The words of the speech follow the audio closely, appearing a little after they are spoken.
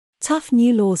Tough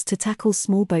new laws to tackle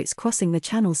small boats crossing the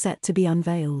channel set to be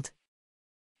unveiled.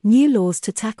 New laws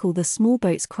to tackle the small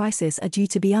boats crisis are due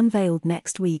to be unveiled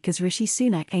next week as Rishi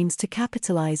Sunak aims to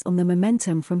capitalise on the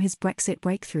momentum from his Brexit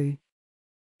breakthrough.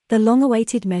 The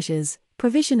long-awaited measures,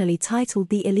 provisionally titled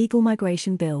the Illegal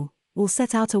Migration Bill, will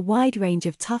set out a wide range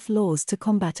of tough laws to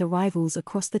combat arrivals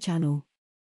across the channel.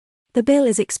 The bill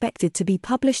is expected to be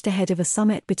published ahead of a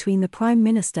summit between the Prime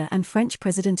Minister and French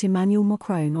President Emmanuel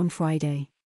Macron on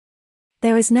Friday.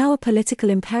 There is now a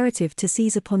political imperative to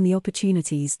seize upon the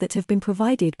opportunities that have been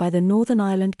provided by the Northern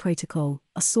Ireland Protocol,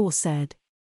 a source said.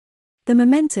 The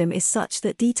momentum is such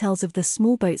that details of the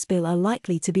Small Boats Bill are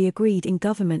likely to be agreed in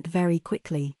government very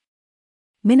quickly.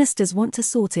 Ministers want to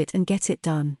sort it and get it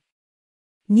done.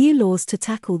 New laws to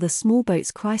tackle the small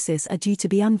boats crisis are due to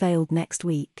be unveiled next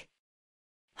week.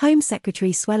 Home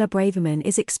Secretary Suella Braverman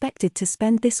is expected to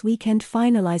spend this weekend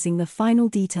finalising the final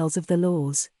details of the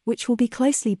laws, which will be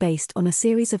closely based on a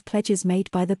series of pledges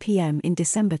made by the PM in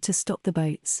December to stop the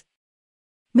boats.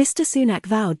 Mr. Sunak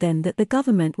vowed then that the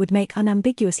government would make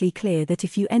unambiguously clear that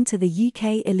if you enter the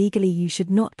UK illegally you should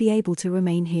not be able to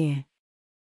remain here.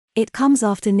 It comes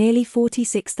after nearly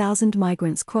 46,000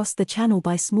 migrants crossed the channel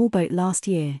by small boat last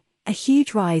year, a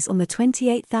huge rise on the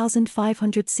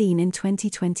 28,500 seen in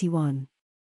 2021.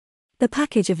 The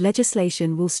package of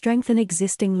legislation will strengthen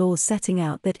existing laws setting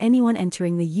out that anyone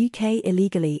entering the UK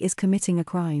illegally is committing a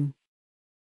crime.